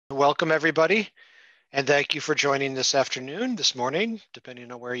welcome everybody, and thank you for joining this afternoon, this morning,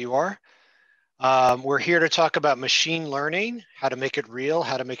 depending on where you are. We're here to talk about machine learning, how to make it real,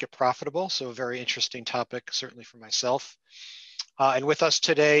 how to make it profitable. So a very interesting topic, certainly for myself. And with us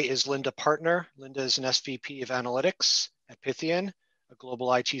today is Lynda Partner. Lynda is an SVP of Analytics at Pythian, a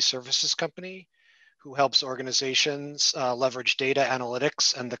global IT services company who helps organizations leverage data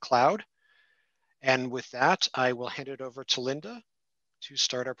analytics and the cloud. And with that, I will hand it over to Lynda to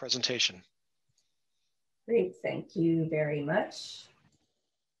start our presentation. Great, thank you very much.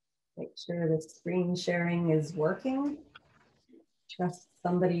 Make sure the screen sharing is working. Trust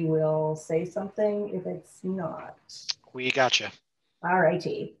somebody will say something if it's not. We gotcha. All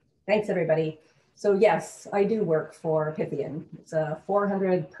righty, thanks everybody. So yes, I do work for Pythian. It's a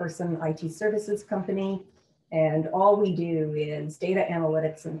 400-person IT services company, and all we do is data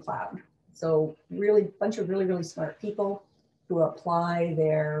analytics and cloud. So really, bunch of really smart people who apply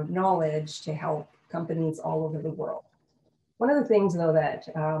their knowledge to help companies all over the world. One of the things though that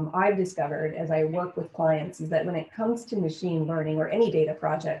I've discovered as I work with clients is that when it comes to machine learning or any data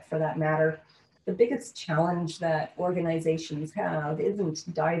project for that matter, the biggest challenge that organizations have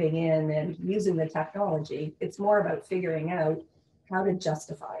isn't diving in and using the technology. It's more about figuring out how to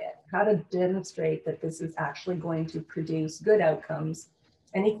justify it, how to demonstrate that this is actually going to produce good outcomes,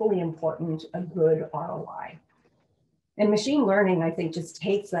 and equally important, a good ROI. And machine learning, I think, just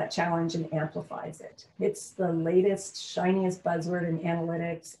takes that challenge and amplifies it. It's the latest, shiniest buzzword in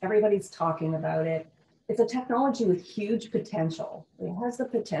analytics. Everybody's talking about it. It's a technology with huge potential. It has the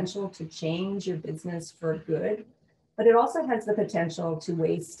potential to change your business for good, but it also has the potential to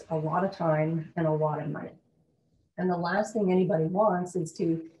waste a lot of time and a lot of money. And the last thing anybody wants is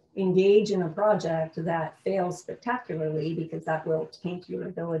to engage in a project that fails spectacularly, because that will taint your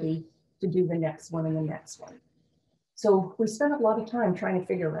ability to do the next one and the next one. So we spend a lot of time trying to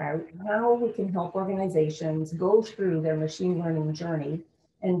figure out how we can help organizations go through their machine learning journey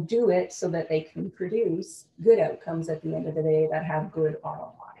and do it so that they can produce good outcomes at the end of the day that have good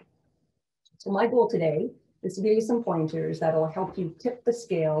ROI. So my goal today is to give you some pointers that will help you tip the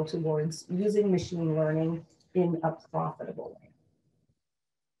scale towards using machine learning in a profitable way.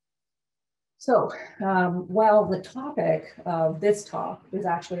 So while the topic of this talk is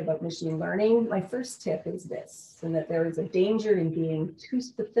actually about machine learning, my first tip is this, and that there is a danger in being too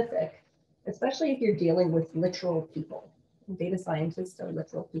specific, especially if you're dealing with literal people. Data scientists are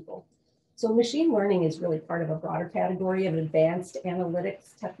literal people. So machine learning is really part of a broader category of advanced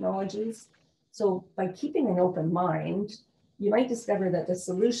analytics technologies. So by keeping an open mind, you might discover that the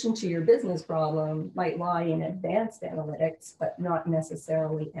solution to your business problem might lie in advanced analytics, but not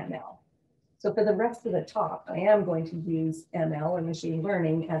necessarily ML. So for the rest of the talk, I am going to use ML or machine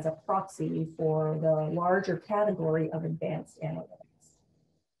learning as a proxy for the larger category of advanced analytics.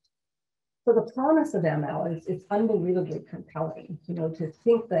 So the promise of ML is unbelievably compelling, to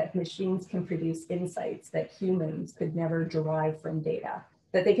think that machines can produce insights that humans could never derive from data,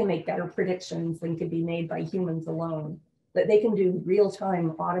 that they can make better predictions than could be made by humans alone, that they can do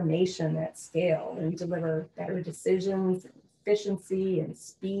real-time automation at scale and deliver better decisions, efficiency and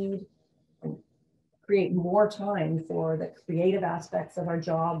speed, and create more time for the creative aspects of our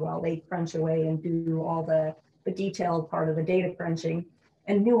job while they crunch away and do all the detailed part of the data crunching,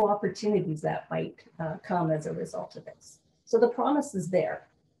 and new opportunities that might come as a result of this. So the promise is there.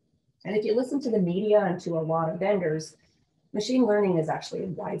 And if you listen to the media and to a lot of vendors, machine learning is actually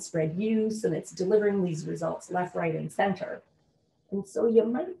in widespread use, and it's delivering these results left, right, and center. And so you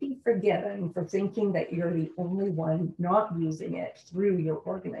might be forgiven for thinking that you're the only one not using it through your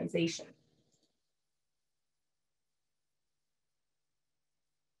organization.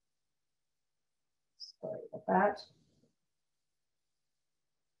 Sorry about that.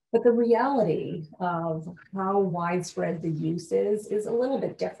 But the reality of how widespread the use is a little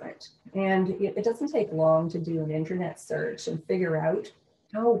bit different. And it doesn't take long to do an internet search and figure out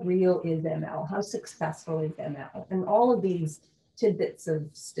how real is ML, how successful is ML. And all of these tidbits of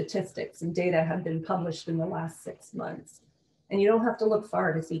statistics and data have been published in the last 6 months. And you don't have to look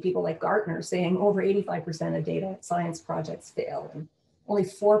far to see people like Gartner saying over 85% of data science projects fail. And only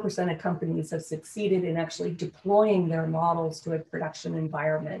 4% of companies have succeeded in actually deploying their models to a production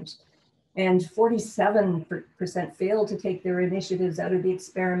environment. And 47% fail to take their initiatives out of the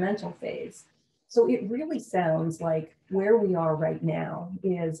experimental phase. So it really sounds like where we are right now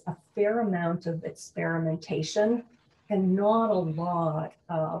is a fair amount of experimentation and not a lot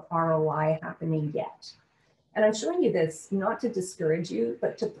of ROI happening yet. And I'm showing you this not to discourage you,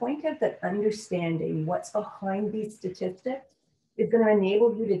 but to point out that understanding what's behind these statistics is going to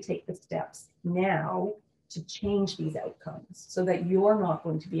enable you to take the steps now to change these outcomes so that you're not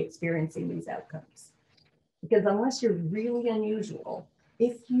going to be experiencing these outcomes. Because unless you're really unusual,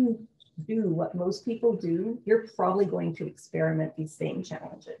 if you do what most people do, you're probably going to experiment these same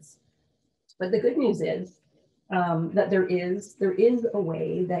challenges. But the good news is that there is a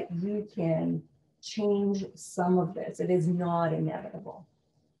way that you can change some of this. It is not inevitable.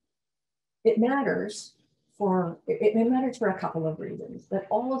 It matters for a couple of reasons. That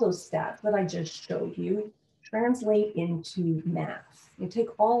all of those stats that I just showed you translate into math. You take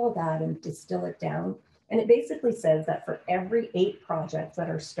all of that and distill it down, and it basically says that for every 8 projects that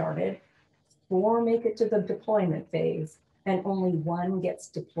are started, 4 make it to the deployment phase, and only 1 gets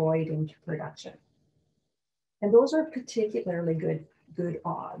deployed into production. And those are particularly good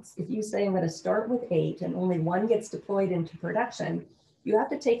odds. If you say I'm going to start with 8 and only 1 gets deployed into production, you have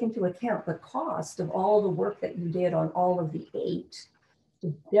to take into account the cost of all the work that you did on all of the 8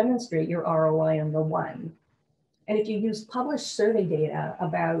 to demonstrate your ROI on the 1. And if you use published survey data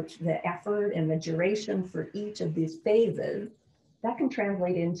about the effort and the duration for each of these phases, that can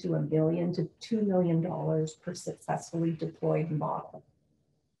translate into $1 million to $2 million per successfully deployed model.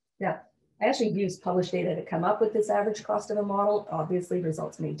 Now, I actually used published data to come up with this average cost of a model. Obviously,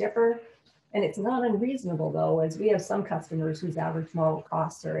 results may differ. And it's not unreasonable, though, as we have some customers whose average model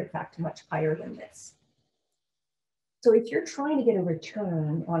costs are, in fact, much higher than this. So if you're trying to get a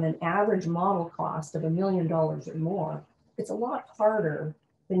return on an average model cost of $1 million or more, it's a lot harder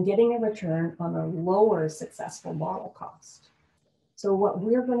than getting a return on a lower successful model cost. So what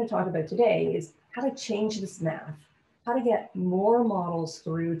we're going to talk about today is how to change this math, how to get more models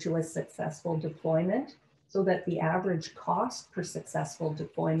through to a successful deployment so that the average cost per successful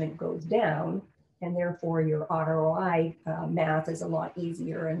deployment goes down, and therefore your ROI math is a lot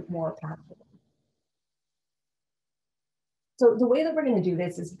easier and more powerful. So the way that we're going to do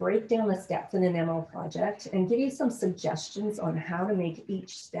this is break down the steps in an ML project and give you some suggestions on how to make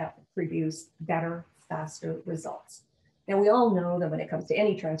each step produce better, faster results. Now, we all know that when it comes to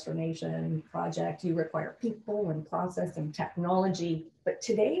any transformation project, you require people and process and technology. But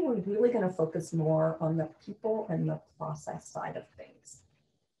today, we're really going to focus more on the people and the process side of things.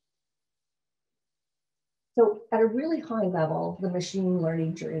 So at a really high level, the machine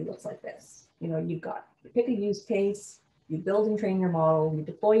learning journey looks like this. You pick a use case, you build and train your model, you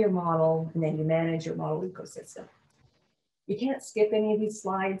deploy your model, and then you manage your model ecosystem. You can't skip any of these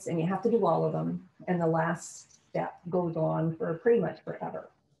slides, and you have to do all of them. And the last step goes on for pretty much forever.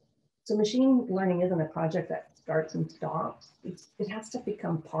 So machine learning isn't a project that starts and stops. It has to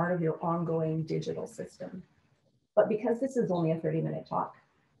become part of your ongoing digital system. But because this is only a 30-minute talk,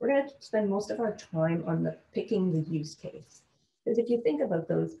 we're going to spend most of our time on picking the use case. Because if you think about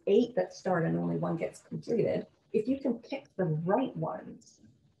those 8 that start and only 1 gets completed, if you can pick the right ones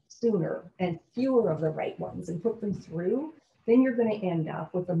sooner and fewer of the right ones and put them through, then you're going to end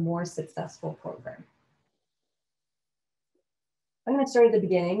up with a more successful program. I'm going to start at the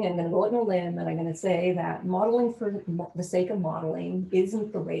beginning. I'm going to go out on a limb, and I'm going to say that modeling for the sake of modeling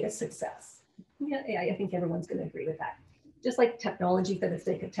isn't the way to success. Yeah, I think everyone's going to agree with that. Just like technology for the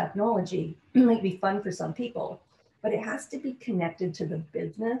sake of technology might be fun for some people, but it has to be connected to the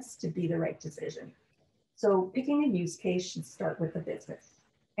business to be the right decision. So picking a use case should start with the business.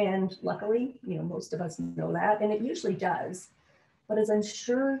 And luckily, most of us know that, and it usually does. But as I'm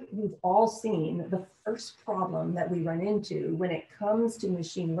sure we've all seen, the first problem that we run into when it comes to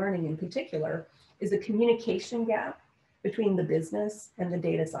machine learning in particular is a communication gap between the business and the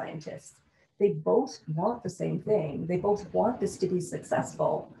data scientists. They both want the same thing. They both want this to be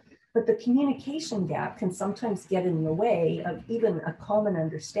successful, but the communication gap can sometimes get in the way of even a common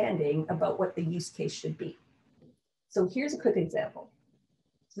understanding about what the use case should be. So here's a quick example.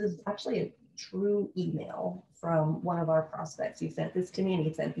 This is actually a true email from one of our prospects. He sent this to me and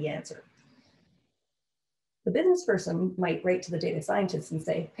he sent the answer. The business person might write to the data scientist and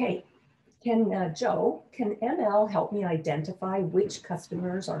say, hey, Joe, can ML help me identify which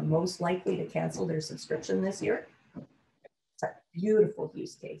customers are most likely to cancel their subscription this year? It's a beautiful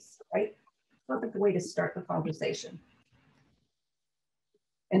use case, right? Perfect way to start the conversation.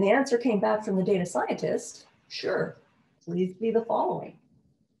 And the answer came back from the data scientist, sure, please be the following.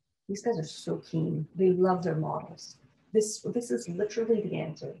 These guys are so keen. They love their models. This is literally the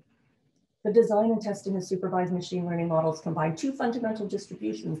answer. The design and testing of supervised machine learning models combine 2 fundamental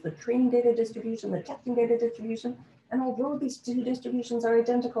distributions, the training data distribution, the testing data distribution. And although these 2 distributions are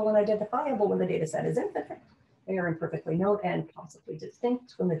identical and identifiable when the data set is infinite, they are imperfectly known and possibly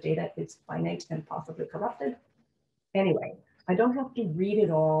distinct when the data is finite and possibly corrupted. Anyway, I don't have to read it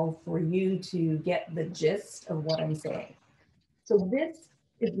all for you to get the gist of what I'm saying. So this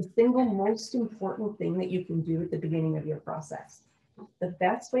is the single most important thing that you can do at the beginning of your process. The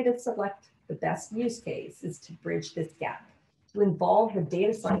best way to select the best use case is to bridge this gap, to involve the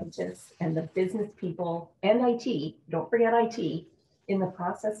data scientists and the business people and IT, don't forget IT, in the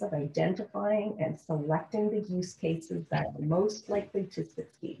process of identifying and selecting the use cases that are most likely to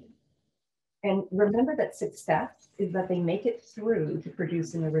succeed. And remember that success is that they make it through to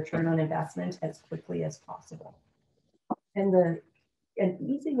producing a return on investment as quickly as possible. And an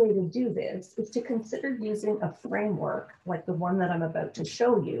easy way to do this is to consider using a framework like the one that I'm about to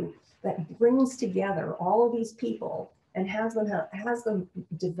show you that brings together all of these people and has them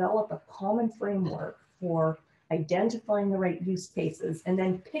develop a common framework for identifying the right use cases and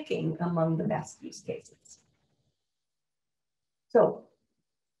then picking among the best use cases. So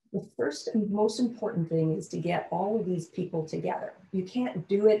the first and most important thing is to get all of these people together. You can't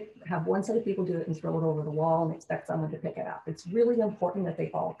do it, have one set of people do it and throw it over the wall and expect someone to pick it up. It's really important that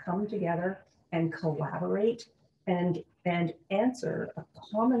they all come together and collaborate and answer a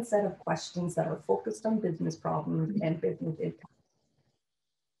common set of questions that are focused on business problems and business impact.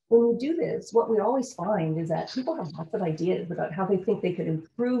 When we do this, what we always find is that people have lots of ideas about how they think they could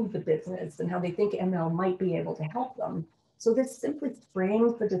improve the business and how they think ML might be able to help them. So this simply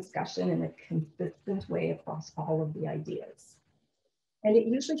frames the discussion in a consistent way across all of the ideas. And it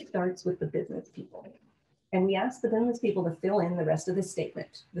usually starts with the business people. And we ask the business people to fill in the rest of the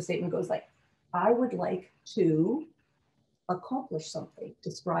statement. The statement goes like, I would like to accomplish something.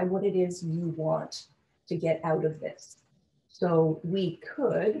 Describe what it is you want to get out of this. So we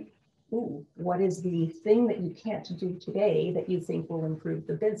could, what is the thing that you can't do today that you think will improve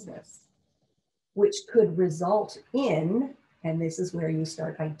the business? Which could result in, and this is where you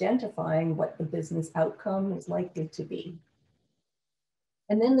start identifying what the business outcome is likely to be.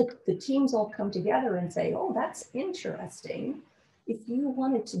 And then the teams all come together and say, oh, that's interesting. If you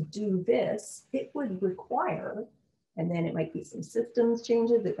wanted to do this, it would require, and then it might be some systems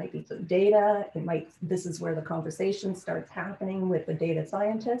changes, it might be some data, this is where the conversation starts happening with the data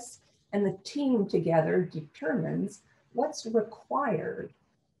scientists, and the team together determines what's required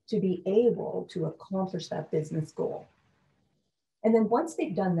to be able to accomplish that business goal. And then once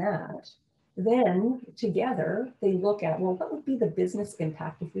they've done that, then together they look at, well, what would be the business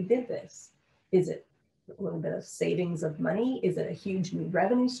impact if we did this? Is it a little bit of savings of money? Is it a huge new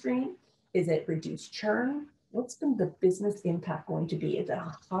revenue stream? Is it reduced churn? What's the business impact going to be? Is it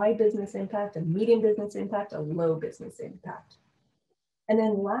a high business impact, a medium business impact, a low business impact? And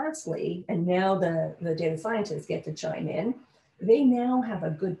then lastly, and now the data scientists get to chime in, they now have a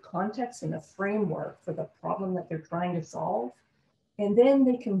good context and a framework for the problem that they're trying to solve. And then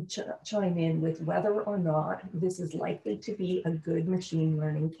they can chime in with whether or not this is likely to be a good machine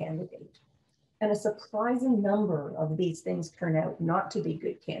learning candidate. And a surprising number of these things turn out not to be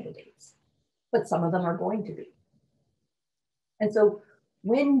good candidates, but some of them are going to be. And so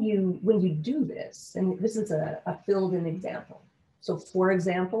when you do this, and this is a filled in example. So for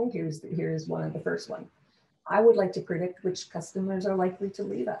example, here's one of the first one. I would like to predict which customers are likely to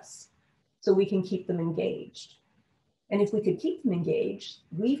leave us so we can keep them engaged. And if we could keep them engaged,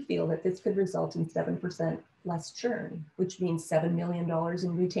 we feel that this could result in 7% less churn, which means $7 million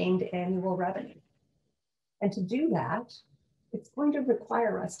in retained annual revenue. And to do that, it's going to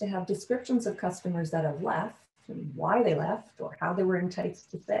require us to have descriptions of customers that have left and why they left or how they were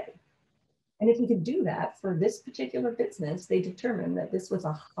enticed to stay. And if we could do that for this particular business, they determined that this was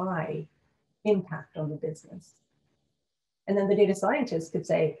a high impact on the business. And then the data scientists could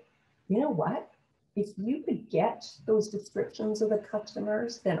say, you know what? If you could get those descriptions of the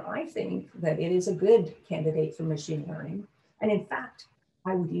customers, then I think that it is a good candidate for machine learning. And in fact,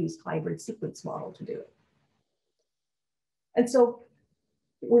 I would use hybrid sequence model to do it. And so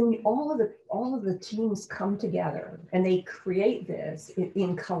when all of the teams come together and they create this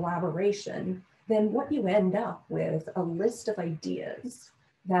in collaboration, then what you end up with a list of ideas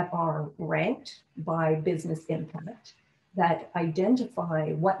that are ranked by business impact, that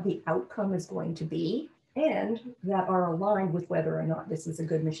identify what the outcome is going to be, and that are aligned with whether or not this is a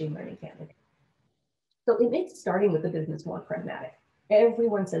good machine learning candidate. So it makes starting with the business more pragmatic.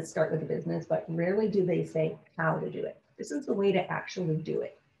 Everyone says start with the business, but rarely do they say how to do it. This is the way to actually do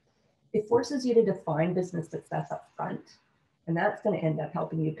it. It forces you to define business success up front, and that's going to end up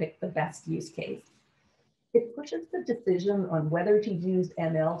helping you pick the best use case. It pushes the decision on whether to use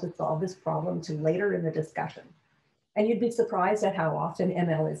ML to solve this problem to later in the discussion. And you'd be surprised at how often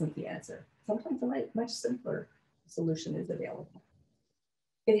ML isn't the answer. Sometimes a much simpler solution is available.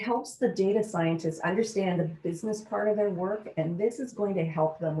 It helps the data scientists understand the business part of their work, and this is going to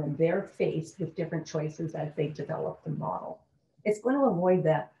help them when they're faced with different choices as they develop the model. It's going to avoid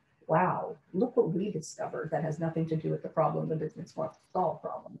that, wow, look what we discovered that has nothing to do with the problem the business wants to solve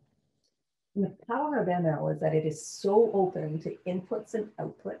problem. And the power of ML is that it is so open to inputs and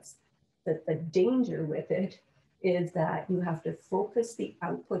outputs that the danger with it is that you have to focus the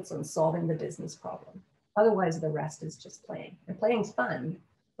outputs on solving the business problem. Otherwise, the rest is just playing. And playing's fun,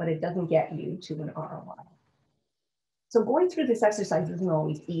 but it doesn't get you to an ROI. So going through this exercise isn't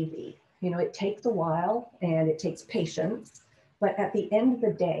always easy. It takes a while and it takes patience, but at the end of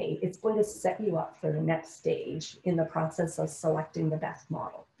the day, it's going to set you up for the next stage in the process of selecting the best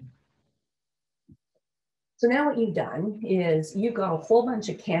model. So now what you've done is you've got a whole bunch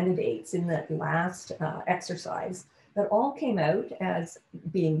of candidates in that last exercise that all came out as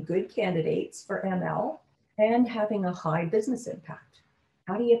being good candidates for ML and having a high business impact.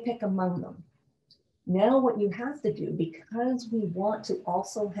 How do you pick among them? Now what you have to do, because we want to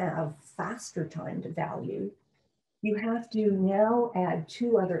also have faster time to value, you have to now add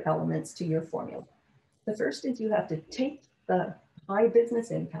two other elements to your formula. The first is you have to take the high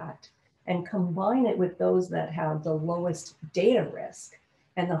business impact and combine it with those that have the lowest data risk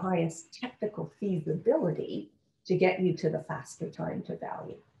and the highest technical feasibility to get you to the faster time to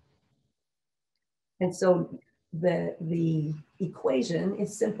value. And so the equation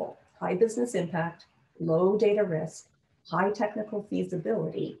is simple: high business impact, low data risk, high technical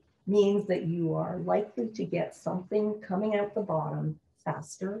feasibility means that you are likely to get something coming out the bottom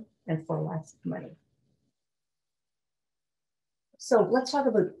faster and for less money. So let's talk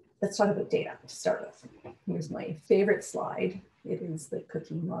about data to start with. Here's my favorite slide. It is the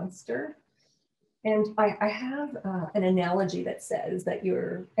cookie monster. And I have an analogy that says that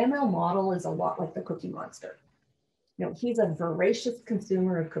your ML model is a lot like the cookie monster. He's a voracious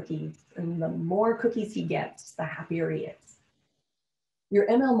consumer of cookies, and the more cookies he gets, the happier he is. Your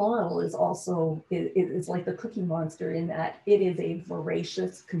ML model is also is like the cookie monster in that it is a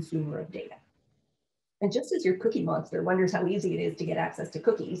voracious consumer of data. And just as your cookie monster wonders how easy it is to get access to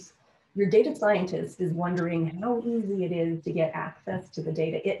cookies, your data scientist is wondering how easy it is to get access to the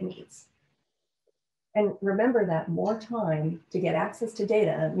data it needs. And remember that more time to get access to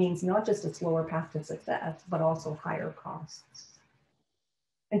data means not just a slower path to success, but also higher costs.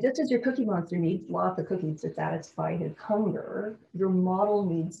 And just as your cookie monster needs lots of cookies to satisfy his hunger, your model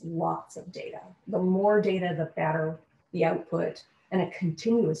needs lots of data. The more data, the better the output, and a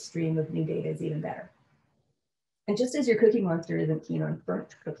continuous stream of new data is even better. And just as your cookie monster isn't keen on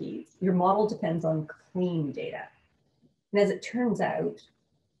burnt cookies, your model depends on clean data. And as it turns out,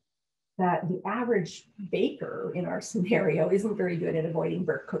 that the average baker in our scenario isn't very good at avoiding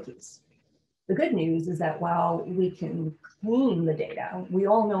burnt cookies. The good news is that while we can clean the data, we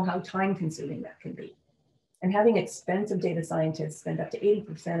all know how time consuming that can be. And having expensive data scientists spend up to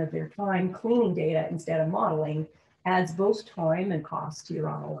 80% of their time cleaning data instead of modeling adds both time and cost to your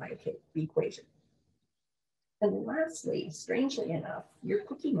ROI equation. And lastly, strangely enough, your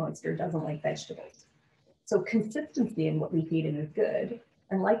cookie monster doesn't like vegetables. So consistency in what we feed him is good.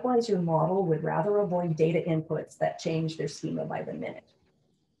 And likewise, your model would rather avoid data inputs that change their schema by the minute.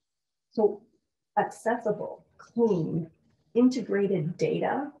 So accessible, clean, integrated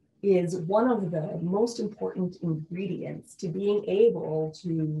data is one of the most important ingredients to being able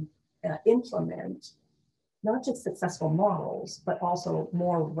to implement not just successful models, but also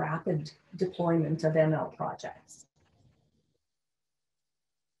more rapid deployment of ML projects.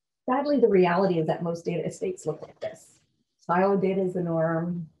 Sadly, the reality is that most data estates look like this. Siloed data is the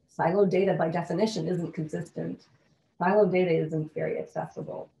norm. Siloed data by definition isn't consistent. Siloed data isn't very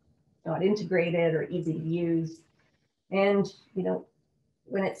accessible, not integrated or easy to use. And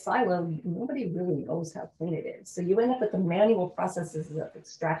when it's siloed, nobody really knows how clean it is. So you end up with the manual processes of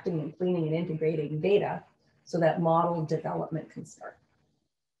extracting and cleaning and integrating data so that model development can start.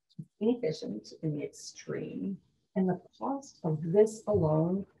 It's inefficient in the extreme, and the cost of this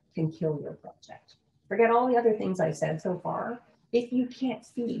alone can kill your project. Forget all the other things I've said so far. If you can't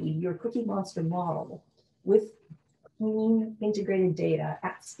feed your cookie monster model with clean integrated data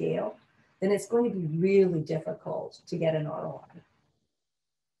at scale, then it's going to be really difficult to get an ROI.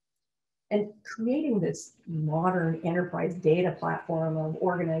 And creating this modern enterprise data platform of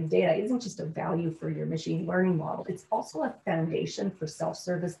organized data isn't just a value for your machine learning model, it's also a foundation for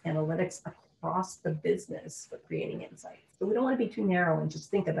self-service analytics across the business for creating insights. So we don't want to be too narrow and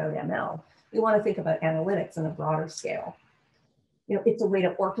just think about ML. We want to think about analytics on a broader scale. It's a way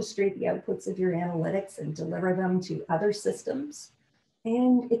to orchestrate the outputs of your analytics and deliver them to other systems.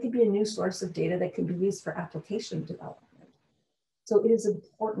 And it could be a new source of data that can be used for application development. So it is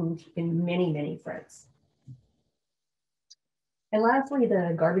important in many, many fronts. And lastly,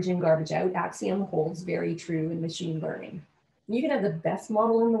 the garbage in, garbage out axiom holds very true in machine learning. You can have the best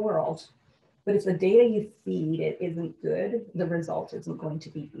model in the world, but if the data you feed it isn't good, the result isn't going to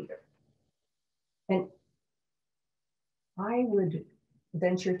be either. And I would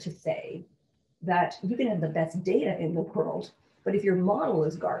venture to say that you can have the best data in the world, but if your model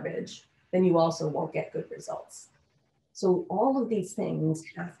is garbage, then you also won't get good results. So all of these things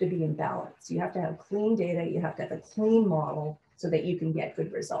have to be in balance. You have to have clean data, you have to have a clean model so that you can get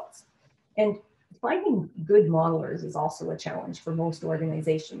good results. And finding good modelers is also a challenge for most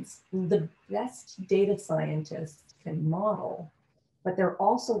organizations. The best data scientists can model, but they're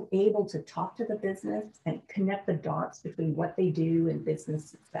also able to talk to the business and connect the dots between what they do and business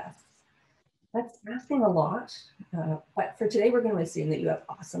success. That's asking a lot, but for today, we're going to assume that you have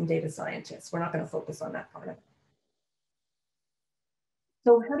awesome data scientists. We're not going to focus on that part of it.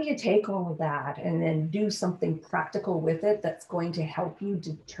 So how do you take all of that and then do something practical with it that's going to help you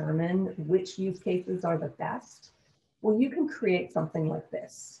determine which use cases are the best? Well, you can create something like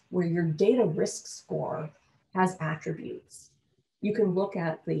this, where your data risk score has attributes. You can look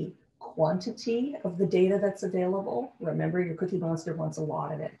at the quantity of the data that's available. Remember, your Cookie Monster wants a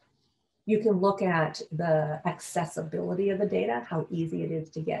lot of it. You can look at the accessibility of the data, how easy it is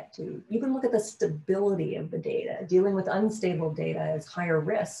to get to. You can look at the stability of the data. Dealing with unstable data is higher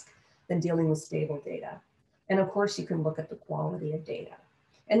risk than dealing with stable data. And of course, you can look at the quality of data.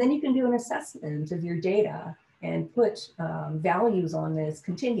 And then you can do an assessment of your data and put values on this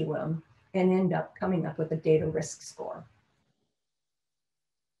continuum and end up coming up with a data risk score.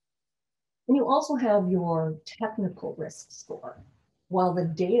 And you also have your technical risk score. While the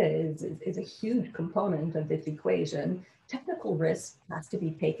data is a huge component of this equation, technical risk has to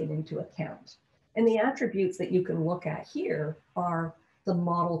be taken into account. And the attributes that you can look at here are the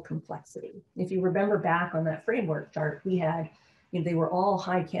model complexity. If you remember back on that framework chart, we had, they were all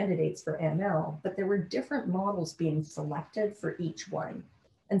high candidates for ML, but there were different models being selected for each one.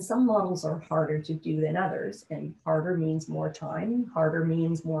 And some models are harder to do than others, and harder means more time, harder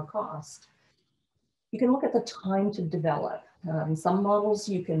means more cost. You can look at the time to develop. Some models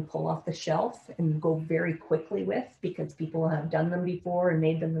you can pull off the shelf and go very quickly with because people have done them before and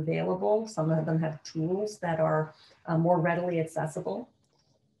made them available. Some of them have tools that are more readily accessible.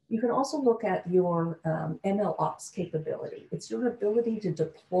 You can also look at your ML ops capability. It's your ability to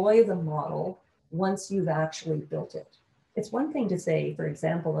deploy the model once you've actually built it. It's one thing to say, for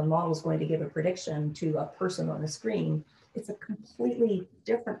example, a model is going to give a prediction to a person on a screen. It's a completely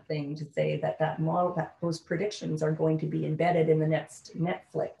different thing to say that that model, that those predictions are going to be embedded in the next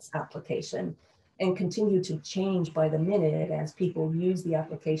Netflix application and continue to change by the minute as people use the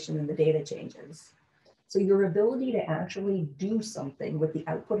application and the data changes. So your ability to actually do something with the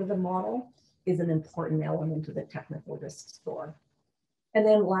output of the model is an important element of the technical risk score. And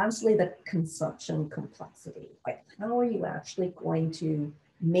then lastly, the consumption complexity. Like, how are you actually going to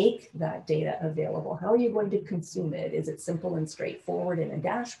make that data available? How are you going to consume it? Is it simple and straightforward in a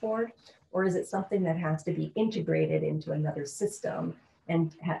dashboard, or is it something that has to be integrated into another system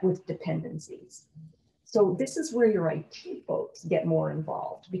and with dependencies? So this is where your IT folks get more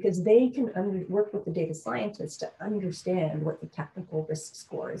involved because they can work with the data scientists to understand what the technical risk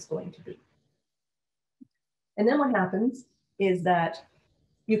score is going to be. And then what happens is that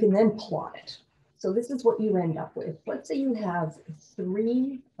you can then plot it. So this is what you end up with. Let's say you have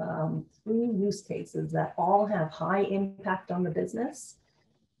three use cases that all have high impact on the business,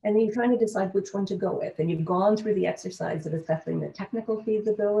 and then you're trying to decide which one to go with. And you've gone through the exercise of assessing the technical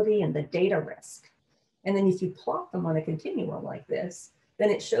feasibility and the data risk. And then if you plot them on a continuum like this,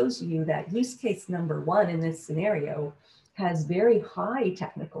 then it shows you that use case number one in this scenario has very high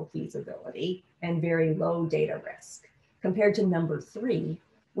technical feasibility and very low data risk, compared to number three,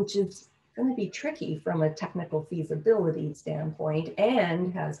 which is going to be tricky from a technical feasibility standpoint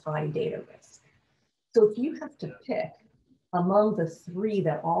and has high data risk. So if you have to pick among the three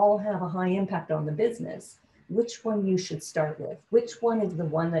that all have a high impact on the business, which one you should start with, which one is the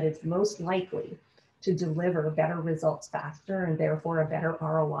one that is most likely to deliver better results faster and therefore a better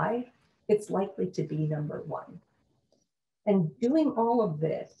ROI, it's likely to be number one. And doing all of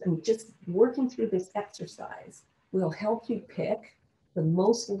this and just working through this exercise will help you pick the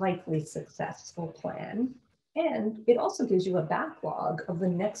most likely successful plan. And it also gives you a backlog of the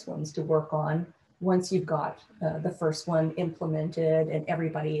next ones to work on once you've got the first one implemented and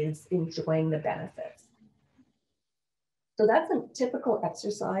everybody is enjoying the benefits. So that's a typical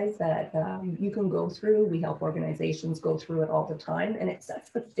exercise that you can go through. We help organizations go through it all the time, and it sets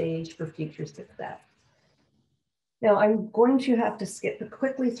the stage for future success. Now, I'm going to have to skip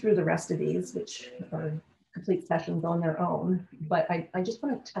quickly through the rest of these, which are complete sessions on their own, but I just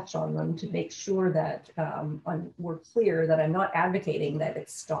want to touch on them to make sure that we're clear that I'm not advocating that it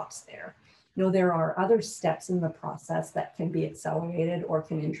stops there. You know, there are other steps in the process that can be accelerated or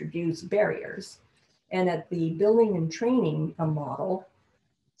can introduce barriers. And at the building and training a model,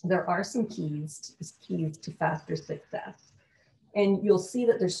 there are some keys to faster success. And you'll see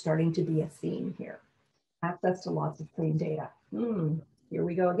that there's starting to be a theme here. Access to lots of clean data. Here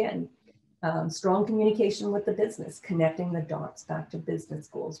we go again. Strong communication with the business, connecting the dots back to business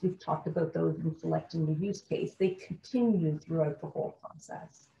goals. We've talked about those in selecting the use case. They continue throughout the whole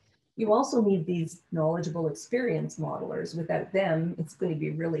process. You also need these knowledgeable experience modelers. Without them, it's going to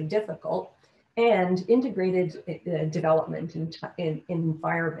be really difficult. And integrated development in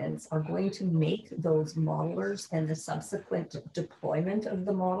environments are going to make those modelers and the subsequent deployment of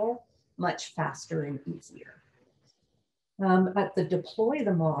the model much faster and easier. At the deploy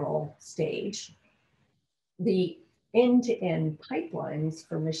the model stage, the end-to-end pipelines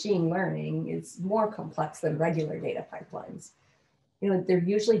for machine learning is more complex than regular data pipelines. You know, they're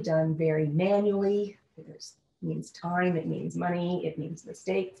usually done very manually. It means time, it means money, it means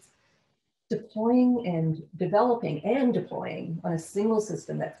mistakes. Deploying and developing and deploying on a single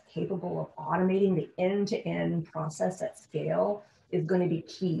system that's capable of automating the end-to-end process at scale is going to be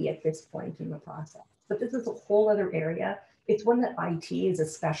key at this point in the process. But this is a whole other area. It's one that IT is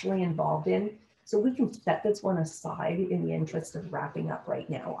especially involved in. So we can set this one aside in the interest of wrapping up right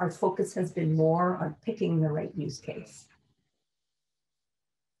now. Our focus has been more on picking the right use case.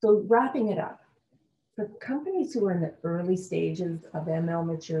 So wrapping it up, for companies who are in the early stages of ML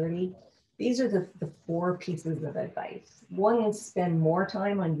maturity, these are the 4 pieces of advice. One is spend more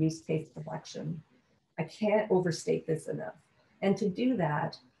time on use case selection. I can't overstate this enough. And to do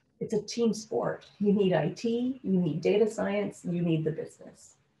that, it's a team sport. You need IT, you need data science, you need the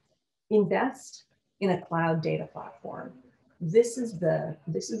business. Invest in a cloud data platform. This is the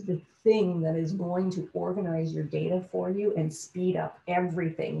thing that is going to organize your data for you and speed up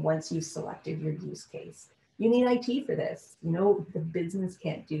everything once you've selected your use case. You need IT for this. You know, the business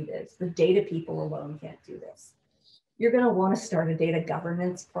can't do this. The data people alone can't do this. You're going to want to start a data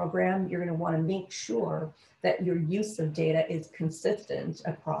governance program. You're going to want to make sure that your use of data is consistent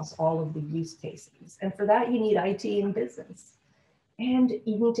across all of the use cases. And for that, you need IT and business. And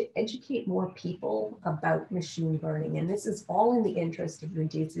you need to educate more people about machine learning. And this is all in the interest of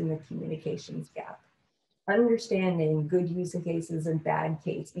reducing the communications gap. Understanding good use cases and bad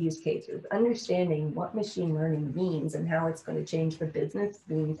use cases, understanding what machine learning means and how it's going to change the business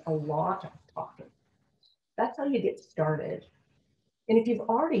means a lot of talking. That's how you get started. And if you've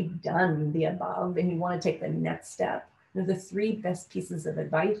already done the above and you want to take the next step, the 3 best pieces of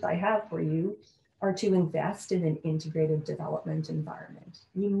advice I have for you are to invest in an integrated development environment.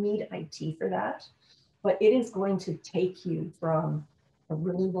 You need IT for that, but it is going to take you from a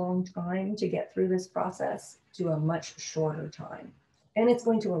really long time to get through this process to a much shorter time. And it's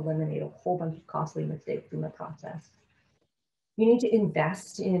going to eliminate a whole bunch of costly mistakes in the process. You need to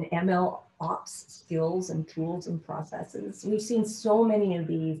invest in ML ops skills and tools and processes. We've seen so many of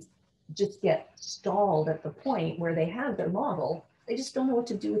these just get stalled at the point where they have their model, they just don't know what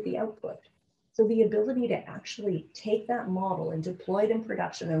to do with the output. So the ability to actually take that model and deploy it in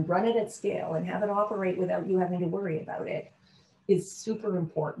production and run it at scale and have it operate without you having to worry about it is super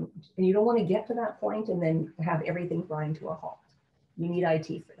important. And you don't want to get to that point and then have everything grind to a halt. You need IT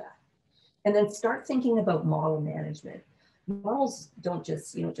for that. And then start thinking about model management. Models don't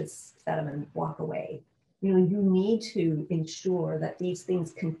just set them and walk away. You need to ensure that these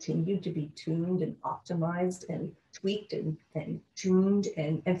things continue to be tuned and optimized and tweaked and tuned.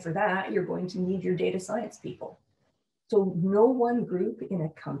 And for that, you're going to need your data science people. So no one group in a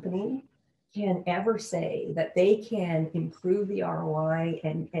company can ever say that they can improve the ROI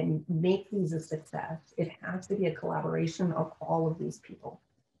and make these a success. It has to be a collaboration of all of these people.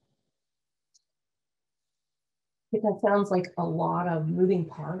 If that sounds like a lot of moving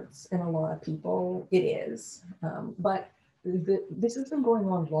parts and a lot of people, it is. But this has been going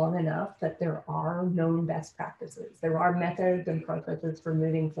on long enough that there are known best practices. There are methods and processes for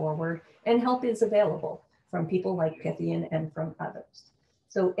moving forward, and help is available from people like Pythian and from others.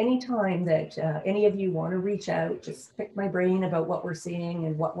 So anytime that any of you want to reach out, just pick my brain about what we're seeing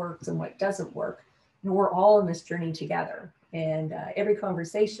and what works and what doesn't work. We're all in this journey together. And every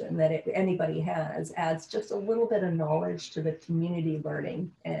conversation that anybody has adds just a little bit of knowledge to the community learning.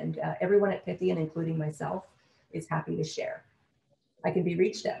 And everyone at Pythian, including myself, is happy to share. I can be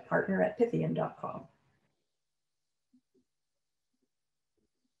reached at partner@pythian.com.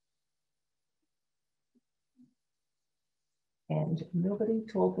 and nobody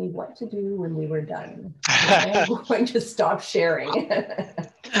told me what to do when we were done. So I am going to stop sharing.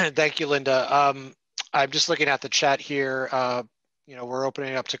 Thank you, Lynda. I'm just looking at the chat here. We're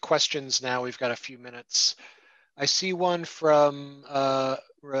opening up to questions now. We've got a few minutes. I see one from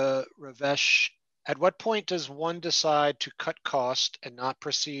Ravesh. At what point does one decide to cut cost and not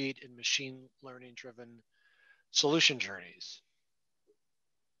proceed in machine learning driven solution journeys?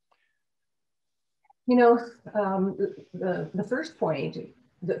 The first point,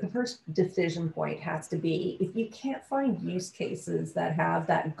 the first decision point has to be, if you can't find use cases that have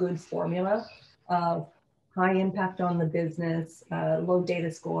that good formula of high impact on the business, low data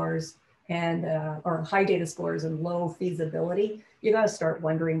scores, and or high data scores and low feasibility, you got to start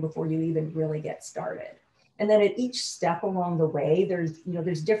wondering before you even really get started. And then at each step along the way,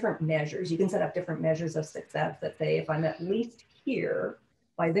 there's different measures. You can set up different measures of success that say, if I'm at least here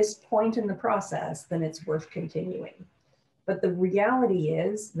by this point in the process, then it's worth continuing. But the reality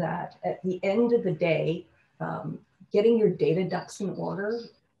is that at the end of the day, getting your data ducks in order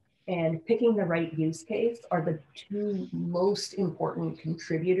and picking the right use case are the two most important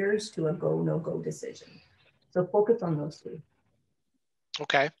contributors to a go, no go decision. So focus on those two.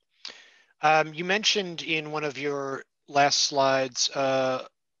 Okay. You mentioned in one of your last slides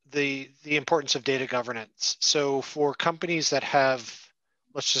the importance of data governance. So for companies that have,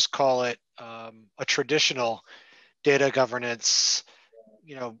 let's just call it a traditional data governance,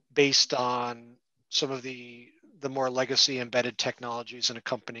 based on some of the more legacy embedded technologies in a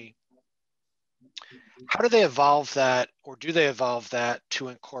company, how do they evolve that, or do they evolve that to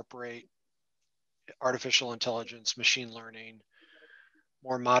incorporate artificial intelligence, machine learning,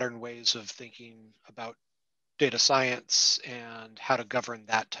 more modern ways of thinking about data science and how to govern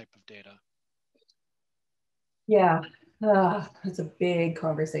that type of data? Yeah, it's a big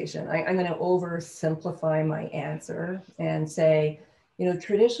conversation. I'm going to oversimplify my answer and say,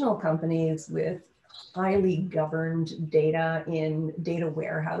 traditional companies with highly governed data in data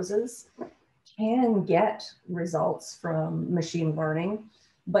warehouses can get results from machine learning,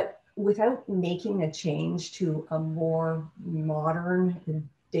 but without making a change to a more modern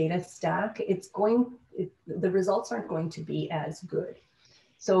data stack, the results aren't going to be as good.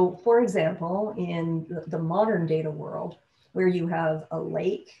 So for example, in the modern data world, where you have a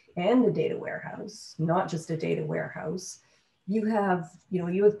lake and a data warehouse, not just a data warehouse, you have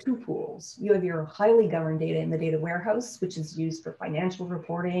two pools. You have your highly governed data in the data warehouse, which is used for financial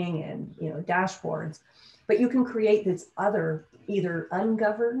reporting and dashboards. But you can create this other, either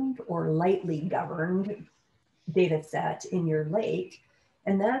ungoverned or lightly governed data set in your lake.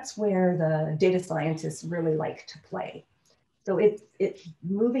 And that's where the data scientists really like to play. So it's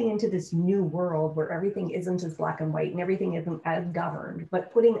moving into this new world where everything isn't as black and white and everything isn't as governed,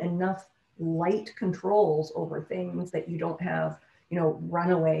 but putting enough light controls over things that you don't have,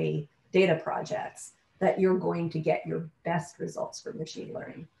 runaway data projects, that you're going to get your best results for machine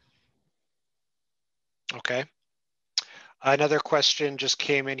learning. Okay. Another question just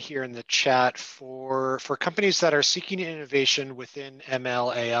came in here in the chat for companies that are seeking innovation within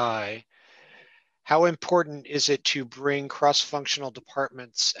ML AI. How important is it to bring cross-functional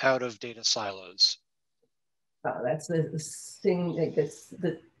departments out of data silos? That's the thing.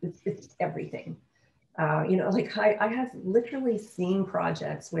 It's everything. I have literally seen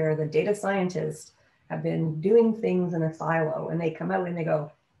projects where the data scientists have been doing things in a silo, and they come out and they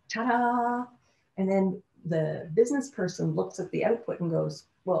go, ta-da! And then the business person looks at the output and goes,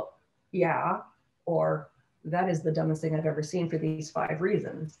 well, yeah, or that is the dumbest thing I've ever seen for these 5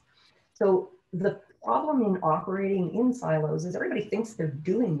 reasons. So the problem in operating in silos is everybody thinks they're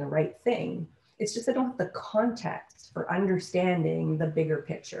doing the right thing. It's just they don't have the context for understanding the bigger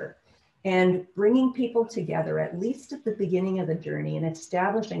picture. And bringing people together, at least at the beginning of the journey, and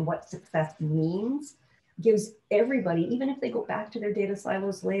establishing what success means gives everybody, even if they go back to their data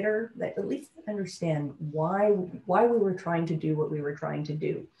silos later, that at least understand why we were trying to do what we were trying to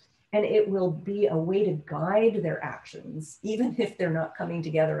do. And it will be a way to guide their actions, even if they're not coming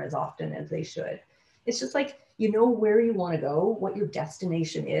together as often as they should. It's just like, where you want to go, what your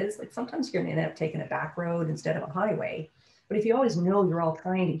destination is. Like sometimes you're going to end up taking a back road instead of a highway. But if you always know you're all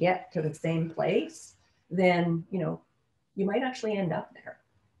trying to get to the same place, then, you might actually end up there.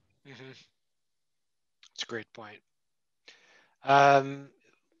 Mm-hmm. That's a great point.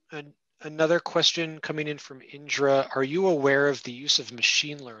 Another question coming in from Indra. Are you aware of the use of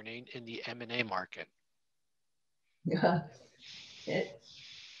machine learning in the M&A market? Yeah.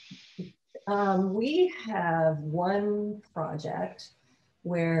 We have one project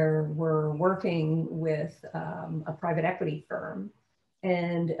where we're working with a private equity firm,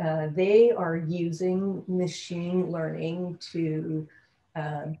 And they are using machine learning to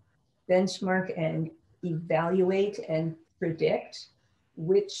benchmark and evaluate and predict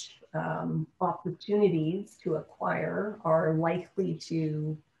which opportunities to acquire are likely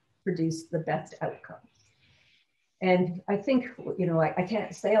to produce the best outcomes. And I think, you know, I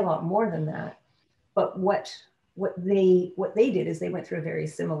can't say a lot more than that, but what they did is they went through a very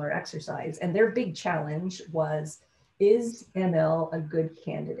similar exercise, and their big challenge was, is ML a good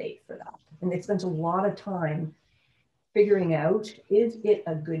candidate for that? And they spent a lot of time figuring out, is it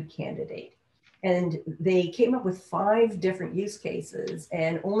a good candidate? And they came up with 5 different use cases,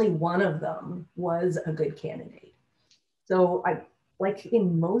 and only one of them was a good candidate. So like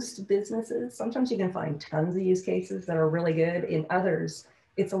in most businesses, sometimes you can find tons of use cases that are really good. In others,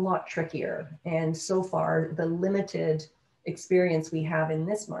 it's a lot trickier. And so far, the limited experience we have in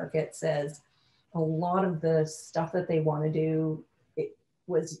this market says a lot of the stuff that they want to do, it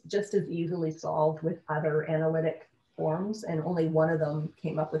was just as easily solved with other analytic forms, and only one of them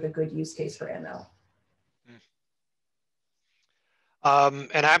came up with a good use case for ML.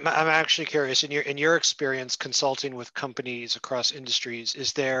 And I'm actually curious, in your experience consulting with companies across industries,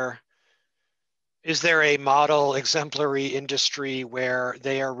 is there a model exemplary industry where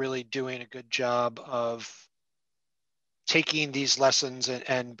they are really doing a good job of taking these lessons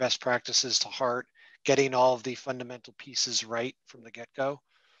and best practices to heart, getting all of the fundamental pieces right from the get-go?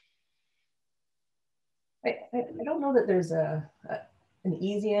 I don't know that there's an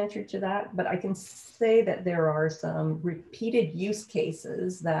easy answer to that, but I can say that there are some repeated use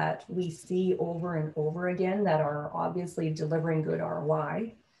cases that we see over and over again that are obviously delivering good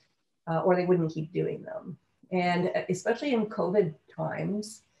ROI, or they wouldn't keep doing them. And especially in COVID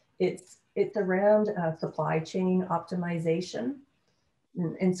times, it's around supply chain optimization.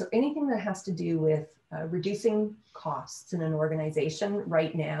 And so anything that has to do with reducing costs in an organization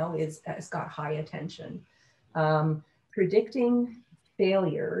right now has got high attention. Predicting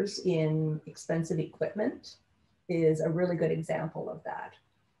failures in expensive equipment is a really good example of that.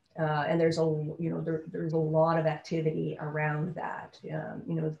 And there's there's a lot of activity around that.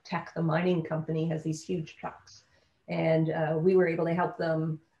 Teck, the mining company, has these huge trucks, and we were able to help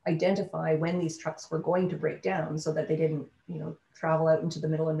them identify when these trucks were going to break down so that they didn't, travel out into the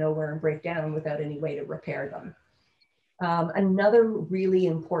middle of nowhere and break down without any way to repair them. Another really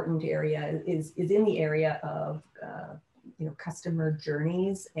important area is in the area of customer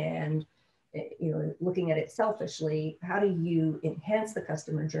journeys and looking at it selfishly. How do you enhance the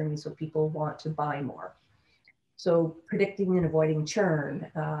customer journey so people want to buy more? So predicting and avoiding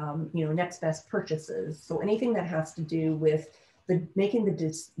churn, next best purchases. So anything that has to do with making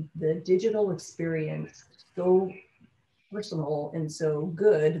the digital experience so personal and so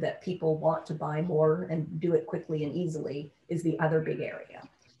good that people want to buy more and do it quickly and easily is the other big area.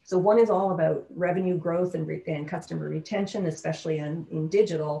 So one is all about revenue growth and customer retention, especially in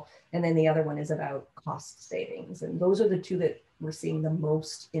digital. And then the other one is about cost savings. And those are the two that we're seeing the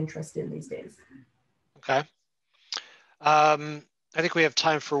most interest in these days. Okay. I think we have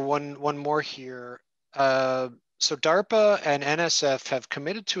time for one more here. So DARPA and NSF have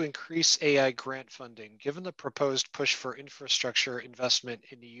committed to increase AI grant funding. Given the proposed push for infrastructure investment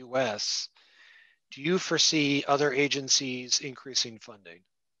in the US, do you foresee other agencies increasing funding?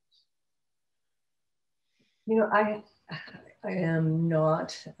 I am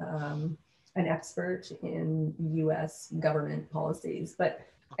not an expert in US government policies, but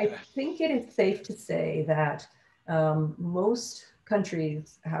okay. I think it is safe to say that most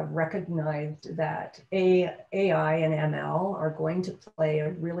countries have recognized that AI and ML are going to play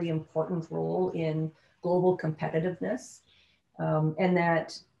a really important role in global competitiveness, and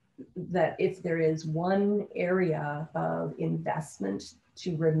that if there is one area of investment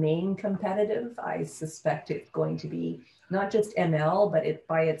to remain competitive, I suspect it's going to be not just ML, but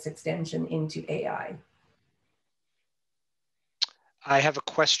by its extension into AI. I have a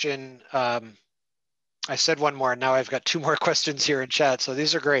question. I said one more, now I've got 2 more questions here in chat, so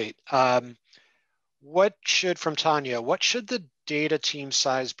these are great. From Tanya, what should the data team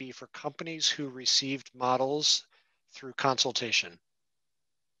size be for companies who received models through consultation?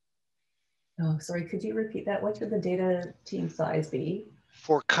 Oh, sorry, could you repeat that? What should the data team size be?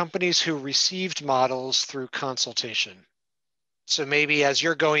 For companies who received models through consultation. So maybe as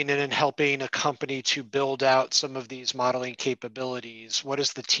you're going in and helping a company to build out some of these modeling capabilities, what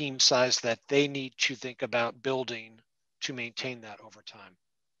is the team size that they need to think about building to maintain that over time?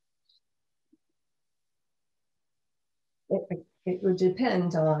 It would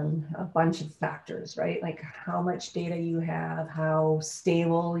depend on a bunch of factors, right? Like how much data you have, how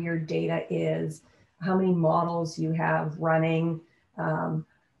stable your data is, how many models you have running,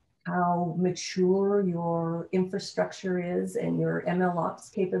 how mature your infrastructure is and your ML ops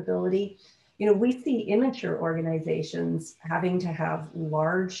capability. You know, we see immature organizations having to have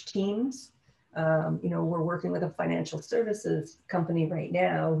large teams. You know, we're working with a financial services company right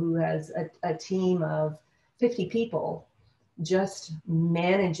now who has a team of 50 people just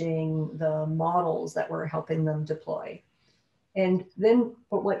managing the models that we're helping them deploy. And then,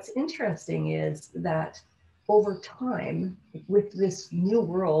 but what's interesting is that over time, with this new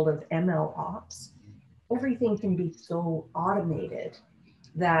world of ML ops, everything can be so automated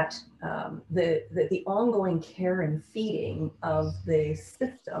that the ongoing care and feeding of the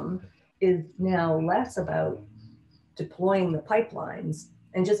system is now less about deploying the pipelines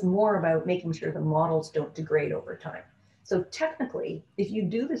and just more about making sure the models don't degrade over time. So technically, if you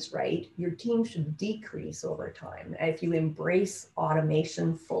do this right, your team should decrease over time if you embrace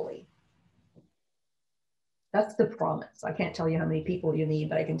automation fully. That's the promise. I can't tell you how many people you need,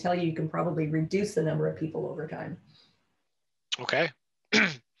 but I can tell you can probably reduce the number of people over time. Okay.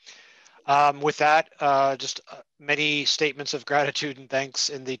 With that, just many statements of gratitude and thanks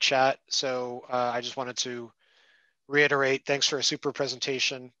in the chat. So I just wanted to reiterate, thanks for a super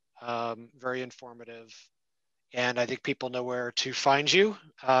presentation, very informative. And I think people know where to find you.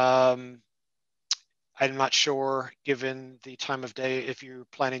 I'm not sure, given the time of day, if you're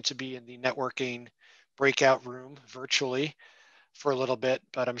planning to be in the networking breakout room virtually for a little bit,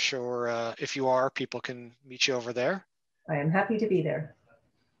 but I'm sure if you are, people can meet you over there. I am happy to be there.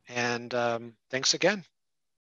 And thanks again.